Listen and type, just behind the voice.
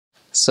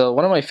So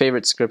one of my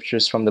favorite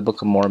scriptures from the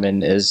Book of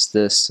Mormon is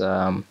this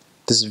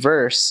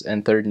verse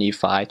in 3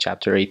 Nephi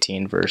chapter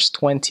 18, verse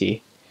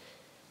 20.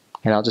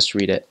 And I'll just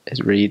read it.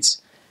 It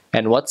reads,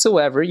 "And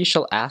whatsoever ye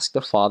shall ask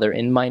the Father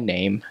in my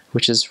name,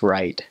 which is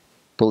right,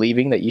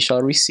 believing that ye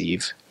shall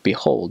receive,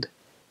 behold,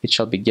 it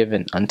shall be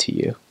given unto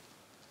you."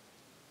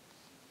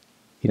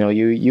 You know,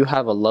 you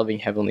have a loving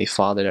Heavenly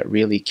Father that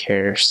really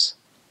cares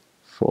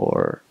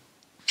for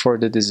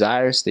the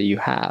desires that you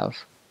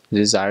have, the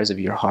desires of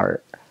your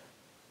heart.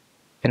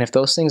 And if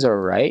those things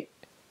are right,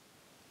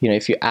 you know,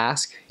 if you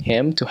ask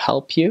Him to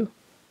help you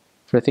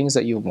for the things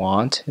that you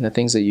want and the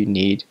things that you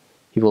need,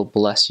 He will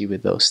bless you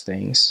with those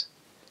things.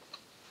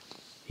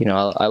 You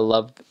know, I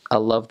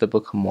love the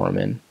Book of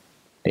Mormon,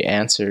 the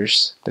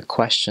answers, the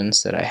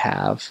questions that I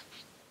have.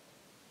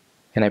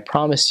 And I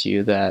promise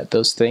you that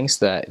those things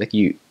that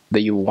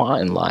you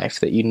want in life,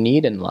 that you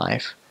need in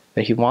life,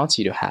 that He wants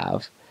you to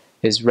have,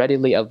 is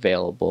readily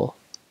available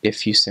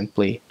if you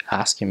simply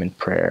ask Him in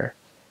prayer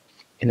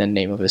in the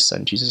name of His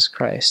Son, Jesus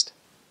Christ.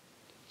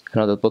 I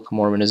know the Book of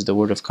Mormon is the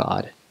Word of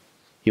God.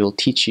 He will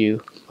teach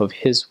you of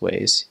His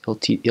ways.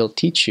 He'll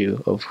teach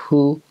you of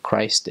who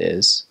Christ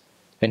is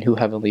and who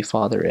Heavenly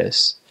Father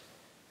is.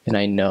 And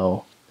I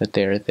know that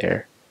they are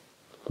there,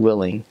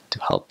 willing to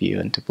help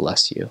you and to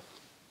bless you.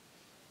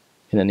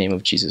 In the name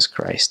of Jesus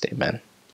Christ, amen.